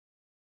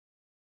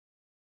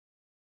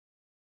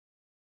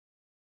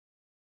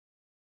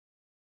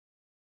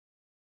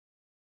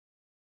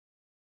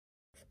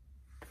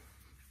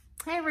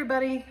Hey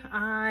everybody,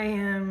 I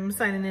am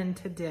signing in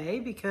today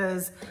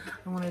because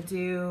I want to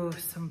do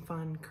some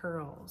fun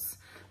curls,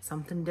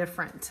 something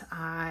different.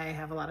 I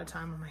have a lot of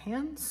time on my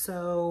hands,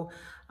 so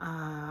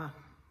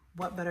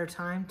what better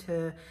time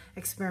to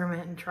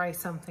experiment and try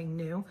something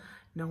new?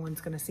 No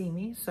one's going to see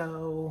me,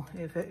 so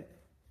if it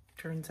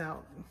turns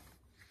out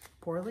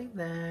poorly,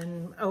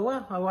 then oh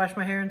well, I'll wash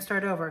my hair and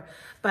start over.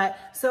 But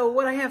so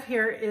what I have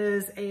here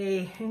is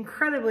a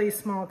incredibly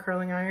small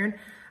curling iron,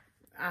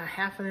 a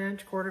half an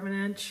inch, quarter of an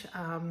inch,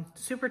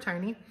 super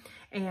tiny.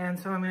 And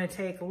so I'm going to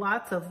take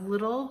lots of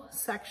little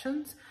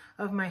sections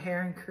of my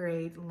hair and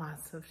create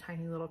lots of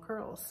tiny little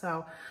curls.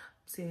 So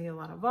see a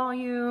lot of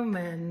volume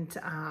and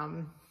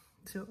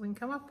see what we can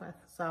come up with.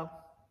 So,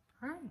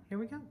 all right, here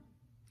we go.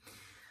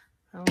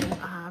 So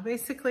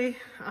basically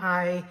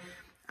I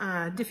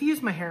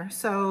diffuse my hair.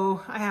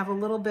 So I have a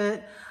little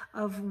bit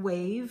of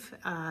wave.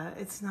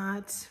 It's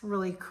not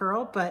really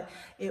curl, but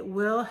it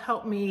will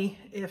help me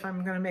if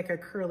I'm going to make a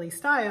curly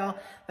style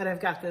that I've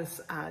got this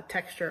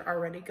texture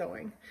already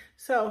going.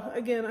 So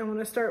again, I'm going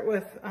to start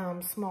with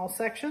small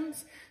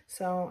sections.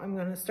 So I'm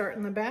going to start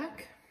in the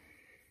back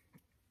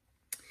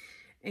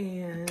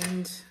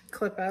and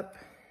clip up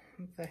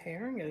the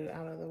hair and get it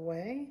out of the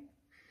way.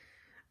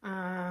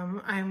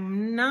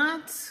 I'm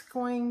not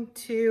going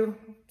to,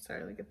 sorry,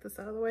 let me get this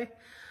out of the way.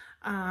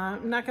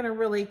 I'm not going to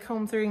really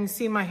comb through. You can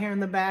see my hair in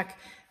the back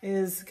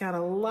is got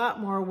a lot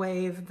more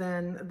wave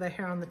than the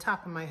hair on the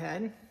top of my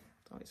head.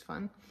 It's always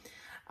fun.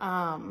 But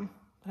I'm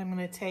going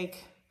to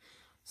take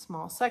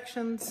small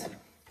sections.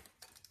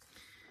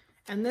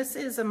 And this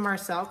is a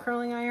Marcel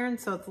curling iron,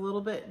 so it's a little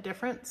bit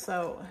different.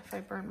 So if I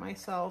burn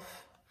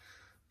myself,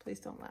 please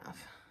don't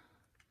laugh.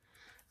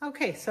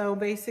 Okay, so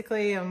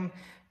basically I'm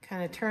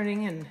kind of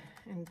turning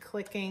and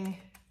clicking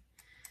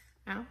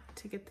out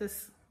to get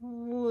this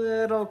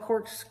little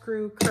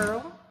corkscrew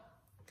curl,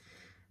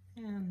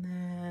 and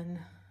then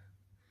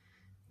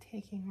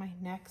taking my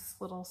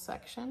next little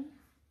section,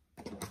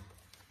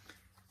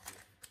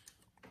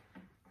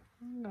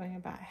 I'm going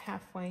about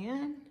halfway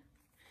in,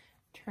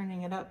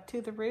 turning it up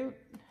to the root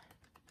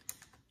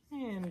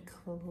and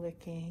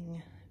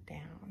clicking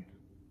down.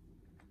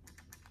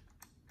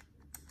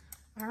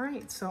 All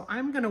right, so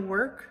I'm going to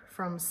work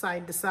from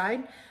side to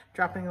side,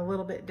 dropping a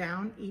little bit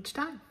down each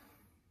time.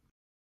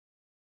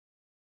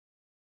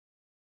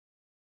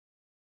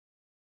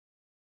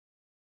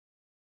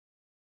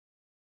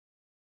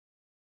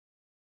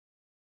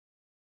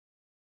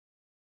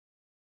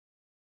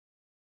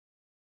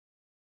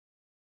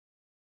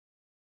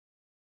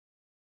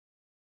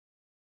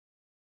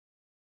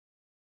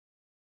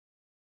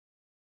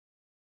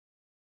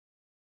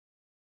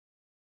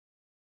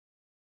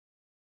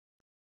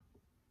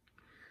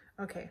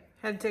 Okay,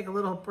 had to take a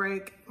little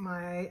break.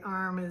 My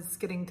arm is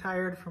getting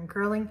tired from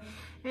curling,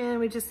 and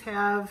we just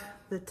have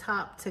the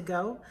top to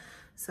go.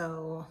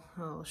 So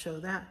I'll show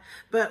that.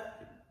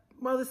 But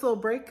while this little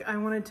break, I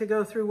wanted to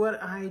go through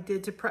what I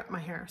did to prep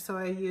my hair. So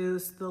I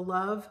used the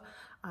Love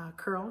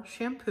Curl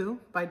Shampoo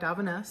by Dove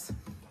 & Ness.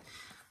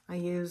 I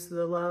used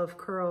the Love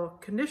Curl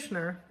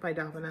Conditioner by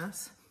Dove &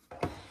 Ness.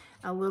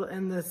 A little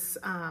in this,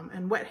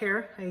 and wet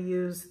hair, I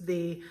used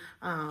the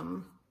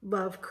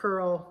Love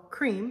Curl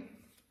Cream.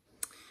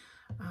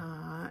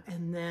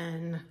 And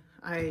then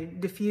I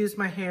diffused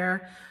my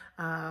hair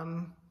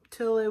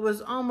till it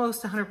was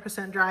almost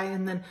 100% dry,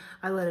 and then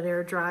I let it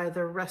air dry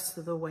the rest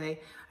of the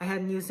way. I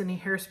hadn't used any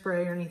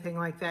hairspray or anything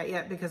like that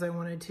yet because I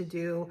wanted to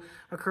do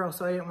a curl,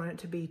 so I didn't want it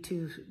to be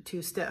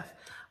too stiff.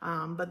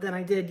 But then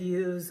I did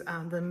use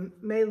the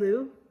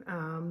Melu,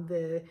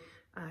 the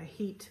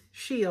Heat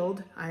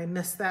Shield. I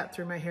missed that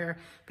through my hair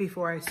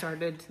before I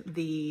started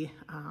the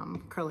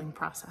curling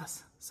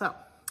process. So.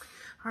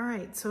 All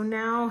right, so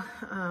now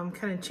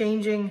kind of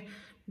changing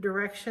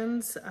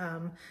directions.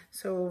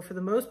 So for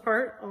the most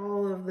part,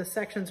 all of the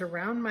sections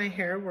around my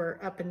hair were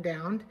up and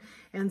down.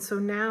 And so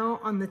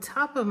now on the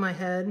top of my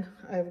head,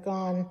 I've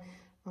gone,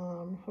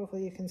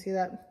 hopefully you can see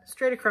that,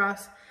 straight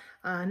across.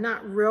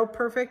 Not real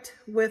perfect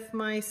with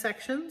my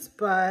sections,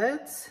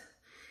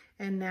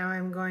 and now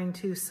I'm going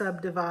to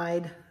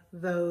subdivide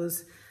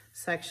those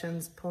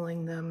sections,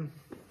 pulling them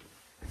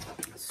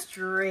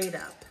straight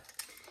up.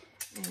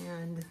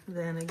 And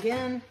then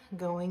again,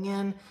 going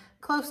in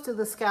close to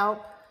the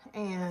scalp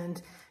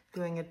and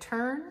doing a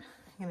turn,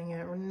 getting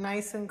it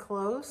nice and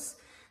close,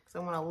 because I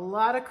want a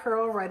lot of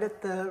curl right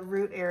at the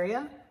root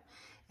area.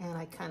 And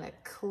I kind of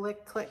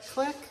click, click,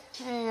 click,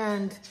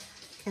 and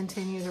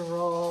continue to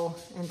roll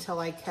until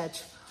I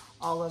catch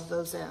all of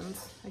those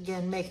ends.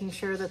 Again, making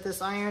sure that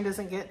this iron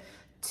doesn't get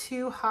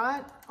too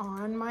hot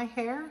on my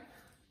hair,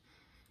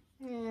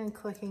 and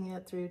clicking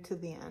it through to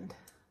the end.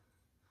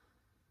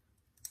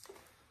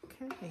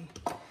 Okay,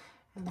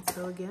 and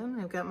so again,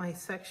 I've got my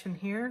section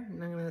here,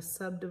 and I'm going to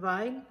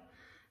subdivide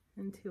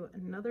into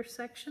another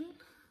section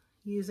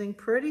using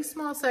pretty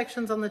small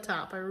sections on the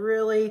top. I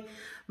really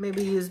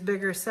maybe use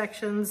bigger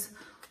sections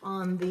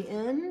on the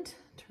end.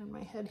 Turn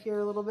my head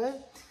here a little bit.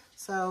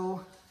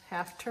 So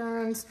half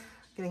turns,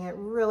 getting it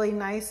really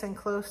nice and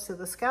close to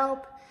the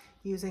scalp,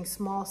 using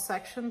small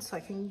sections so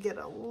I can get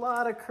a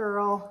lot of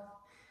curl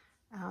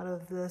out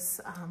of this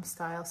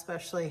style,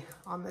 especially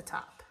on the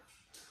top.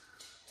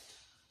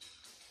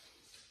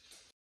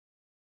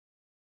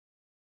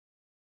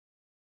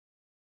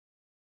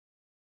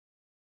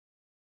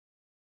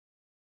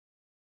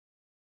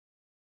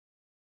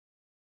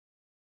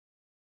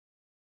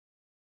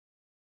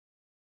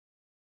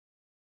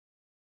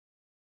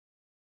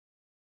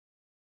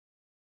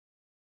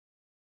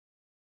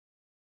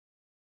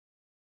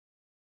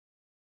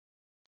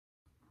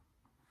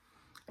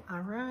 All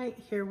right,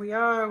 here we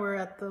are. We're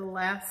at the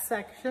last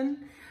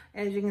section.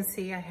 As you can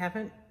see, I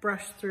haven't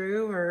brushed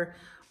through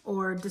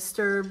or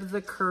disturbed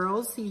the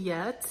curls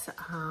yet.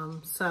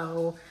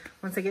 So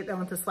once I get done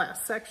with this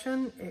last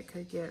section, it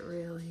could get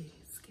really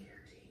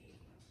scary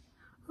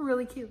or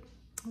really cute.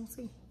 We'll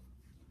see.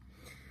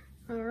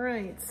 All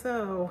right,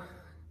 so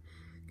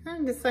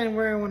kind of deciding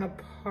where I want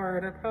to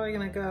part. I'm probably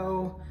gonna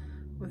go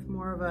with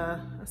more of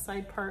a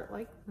side part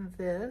like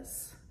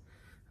this.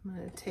 I'm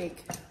gonna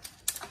take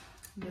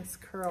this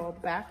curl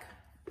back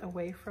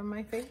away from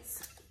my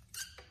face.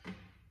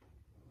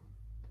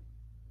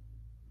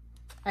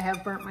 I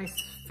have burnt my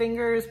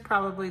fingers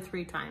probably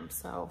 3 times,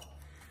 so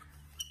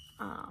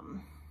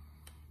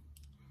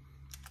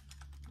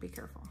be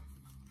careful.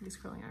 These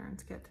curling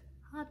irons get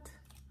hot.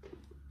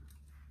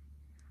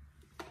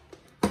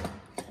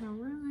 All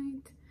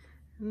right,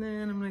 and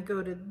then I'm gonna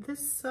go to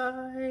this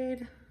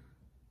side.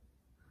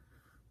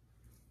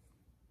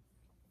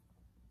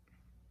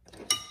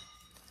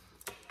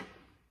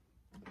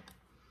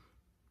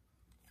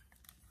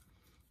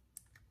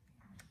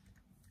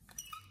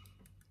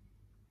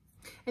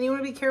 And you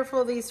want to be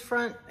careful of these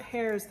front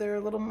hairs. They're a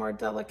little more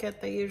delicate.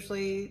 They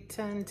usually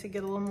tend to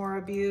get a little more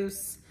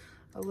abuse,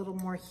 a little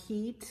more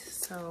heat.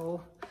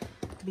 So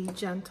be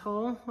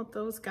gentle with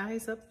those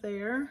guys up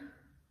there.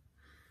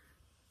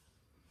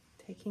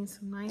 Taking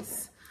some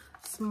nice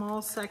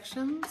small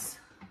sections.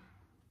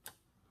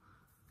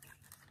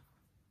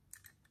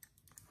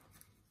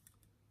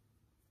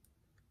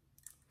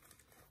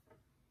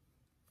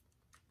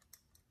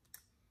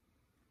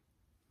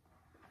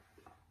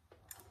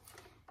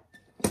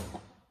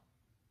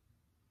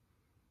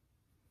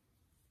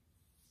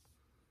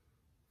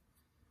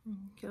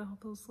 Get all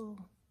those little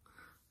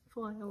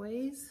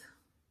flyaways.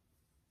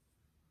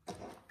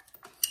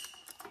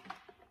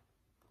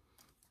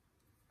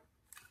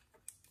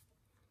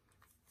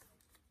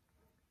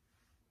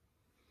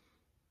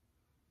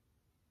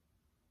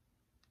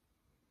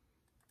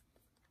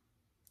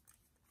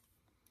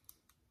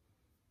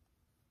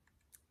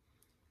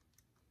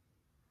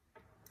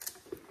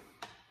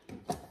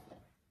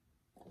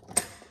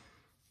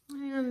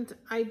 And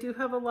I do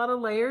have a lot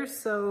of layers,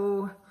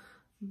 so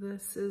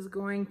this is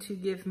going to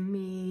give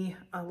me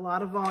a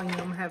lot of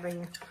volume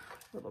having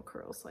little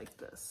curls like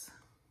this.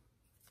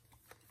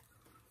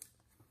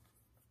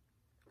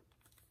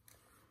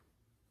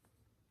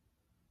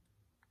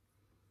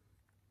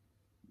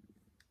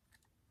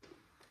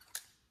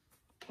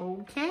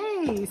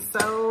 Okay,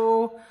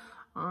 so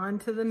on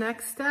to the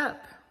next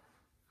step.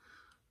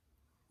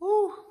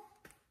 Ooh,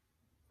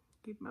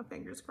 keep my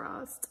fingers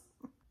crossed.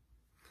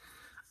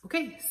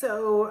 Okay,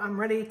 so I'm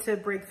ready to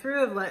break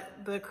through. I've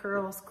let the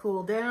curls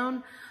cool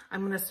down.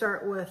 I'm gonna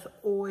start with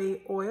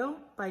Oi Oil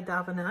by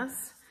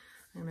Davines.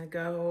 I'm gonna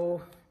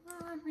go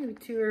maybe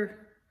 2 or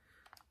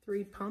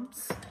 3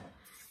 pumps.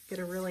 Get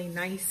a really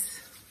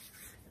nice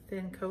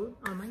thin coat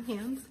on my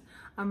hands.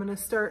 I'm gonna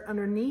start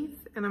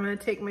underneath and I'm gonna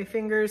take my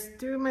fingers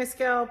through my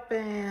scalp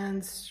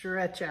and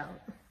stretch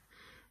out.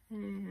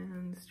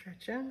 And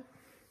stretch out.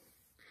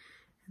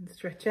 And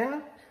stretch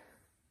out.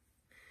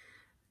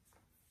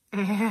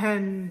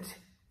 And,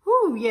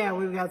 whoo, yeah,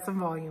 we've got some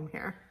volume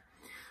here.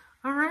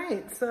 All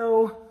right,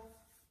 so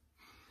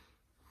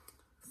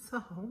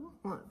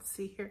let's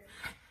see here.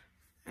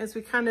 As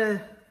we kind of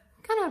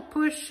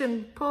push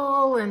and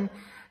pull and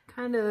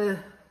kind of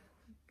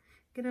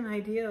get an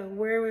idea of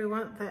where we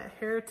want that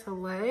hair to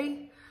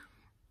lay.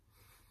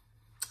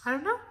 I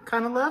don't know,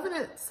 kind of loving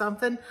it.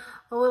 Something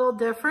a little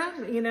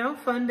different, you know,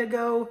 fun to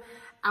go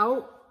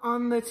out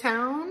on the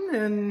town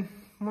and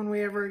when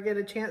we ever get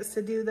a chance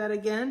to do that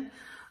again.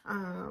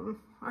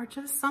 Or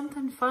just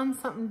something fun,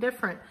 something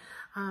different.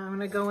 I'm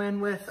gonna go in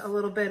with a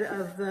little bit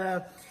of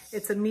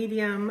it's a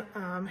medium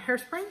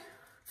hairspray,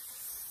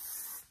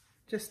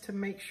 just to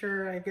make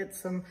sure I get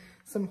some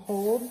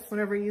hold.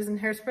 Whenever using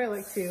hairspray, I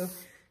like to,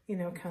 you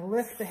know, kind of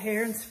lift the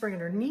hair and spray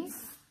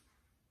underneath.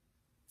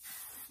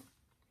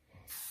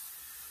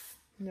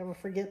 Never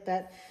forget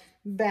that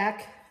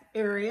back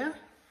area.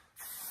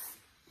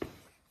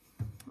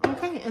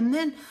 Okay, and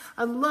then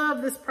I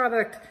love this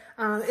product.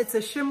 It's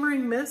a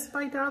shimmering mist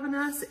by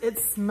Davines. It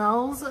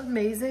smells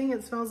amazing.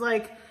 It smells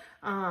like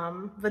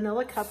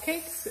vanilla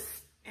cupcakes,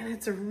 and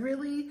it's a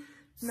really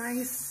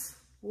nice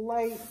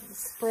light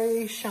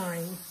spray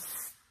shine.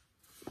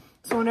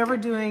 So whenever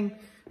doing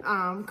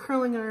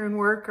curling iron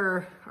work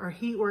or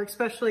heat work,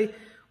 especially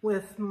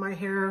with my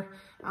hair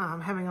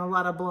having a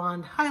lot of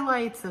blonde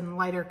highlights and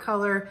lighter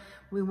color,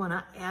 we want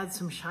to add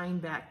some shine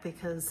back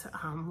because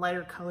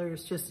lighter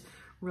colors just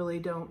really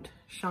don't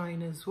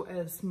shine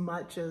as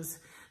much as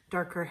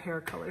darker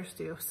hair colors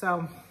do.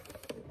 So,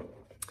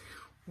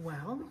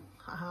 well,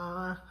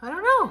 I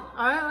don't know.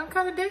 I'm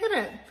kind of digging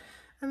it.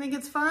 I think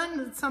it's fun.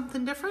 It's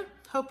something different.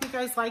 Hope you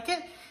guys like it.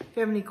 If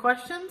you have any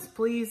questions,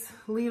 please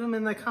leave them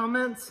in the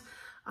comments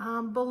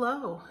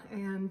below.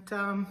 And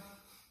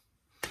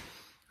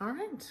all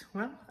right,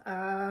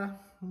 well,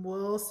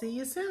 we'll see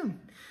you soon.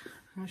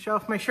 I'm gonna show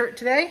off my shirt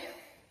today,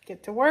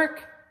 get to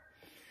work.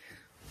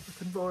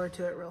 Looking forward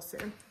to it real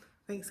soon.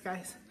 Thanks,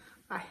 guys.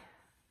 Bye.